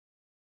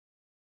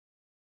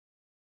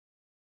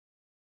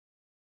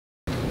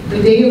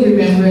The Day of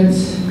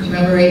Remembrance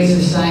commemorates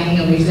the signing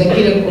of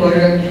Executive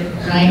Order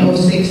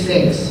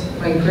 9066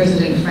 by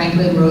President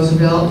Franklin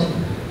Roosevelt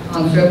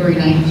on February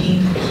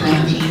 19,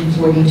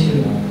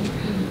 1942,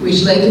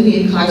 which led to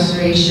the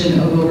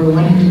incarceration of over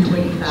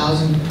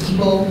 120,000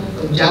 people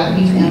of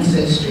Japanese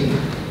ancestry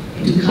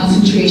into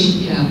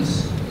concentration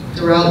camps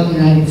throughout the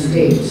United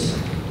States.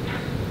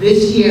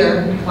 This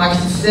year marks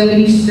the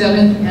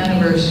 77th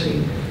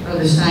anniversary of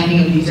the signing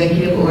of the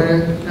Executive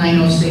Order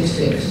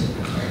 9066.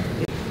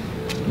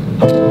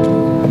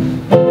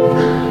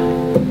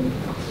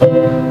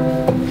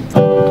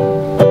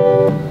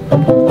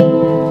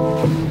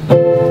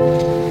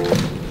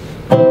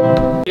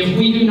 If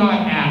we do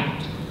not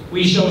act,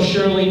 we shall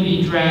surely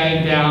be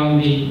dragged down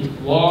the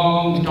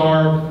long,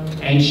 dark,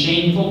 and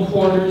shameful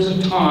quarters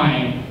of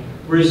time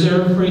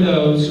reserved for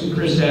those who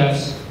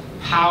possess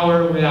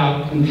power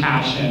without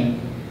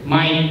compassion,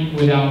 might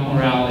without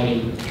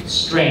morality,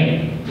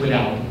 strength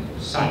without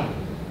sight.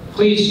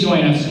 Please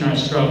join us in our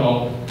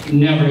struggle.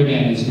 Never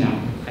again is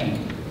now. Thank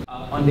you.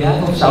 On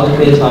behalf of South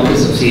Bay Islamic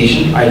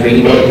Association, I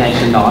really want to thank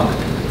the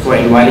NOC for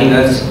inviting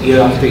us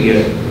year after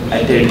year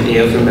at their Day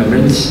of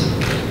Remembrance.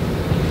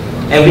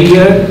 Every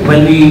year,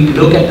 when we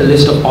look at the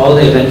list of all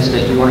the events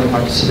that we want to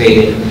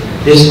participate in,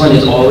 this one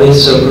is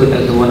always circled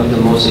as one of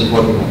the most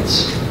important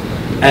ones.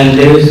 And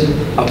there is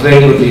a very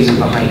good reason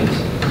behind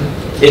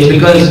it. It's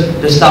because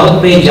the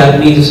South Bay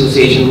Japanese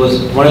Association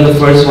was one of the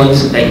first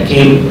ones that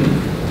came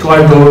to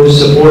our door to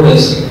support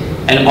us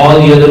and all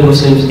the other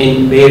Muslims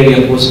in Bay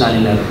Area post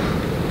 9/11.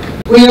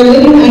 We are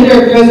living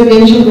under a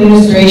presidential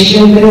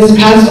administration that has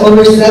passed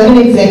over 7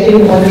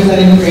 executive orders on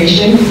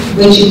immigration,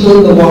 which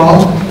include the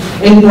wall,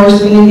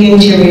 enforcement in the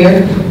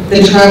interior,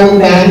 the travel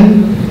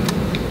ban,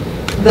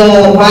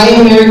 the Buy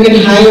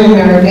American, Hire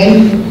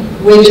American,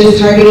 which is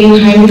targeting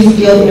highly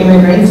skilled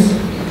immigrants,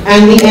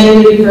 and the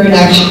end of deferred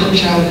action for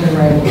childhood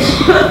arrivals.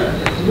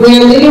 We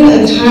are living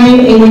a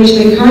time in which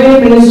the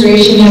current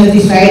administration has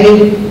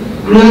decided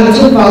not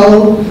to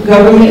follow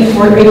government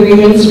court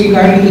agreements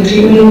regarding the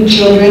treatment of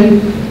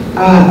children,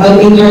 of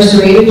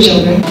incarcerated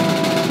children.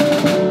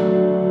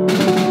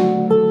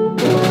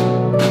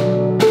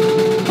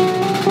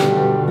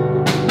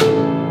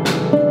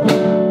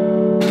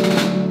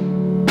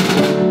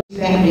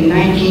 In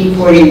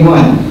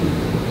 1941,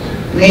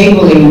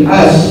 labeling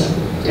us,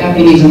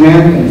 Japanese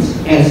Americans,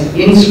 as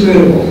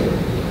inscrutable,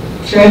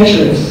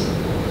 treacherous,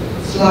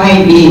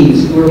 sly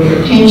beings who were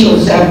potential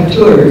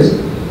saboteurs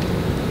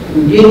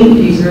who didn't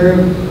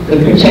deserve the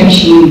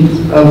protection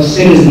of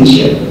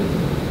citizenship.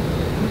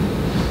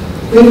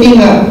 Whipping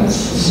up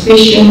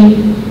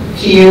suspicion,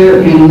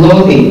 fear, and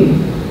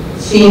loathing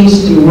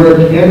seems to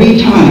work every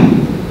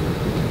time.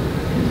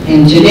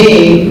 And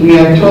today, we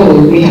are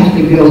told we have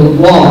to build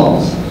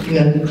walls. We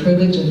have the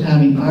privilege of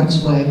having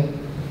Art's wife,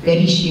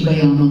 Betty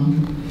Shibayama,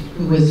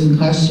 who was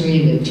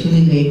incarcerated at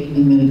Tule Lake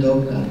in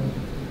Minidoka.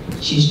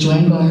 She's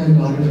joined by her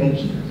daughter,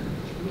 Becky.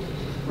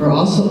 We're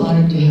also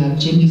honored to have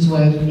Jimmy's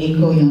wife,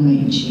 Eiko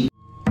Yamaichi.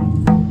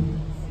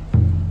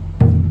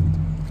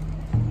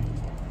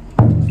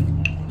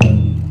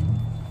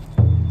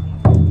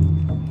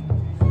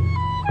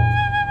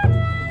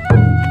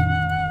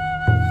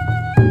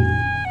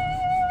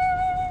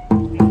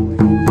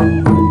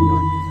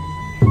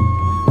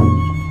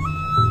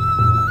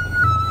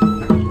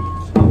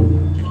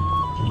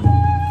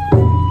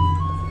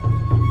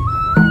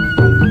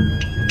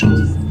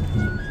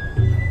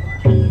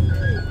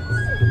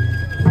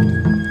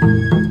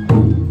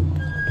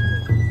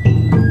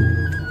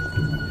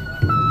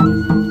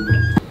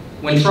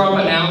 When Trump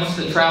announced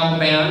the travel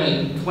ban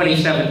in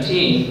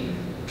 2017,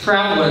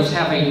 travelers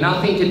having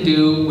nothing to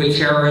do with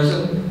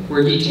terrorism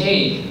were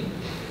detained.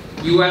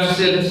 U.S.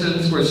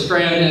 citizens were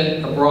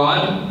stranded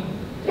abroad,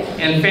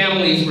 and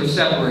families were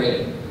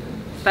separated.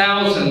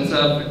 Thousands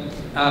of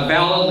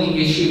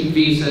validly issued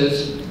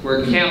visas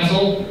were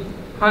canceled.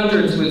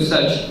 Hundreds with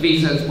such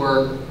visas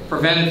were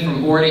prevented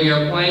from boarding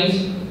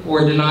airplanes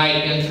or denied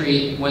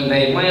entry when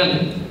they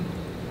landed,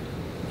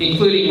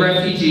 including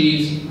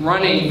refugees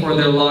running for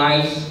their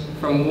lives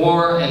from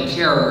war and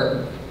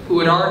terror who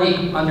had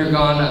already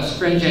undergone a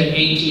stringent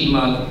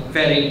 18-month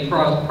vetting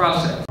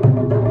process.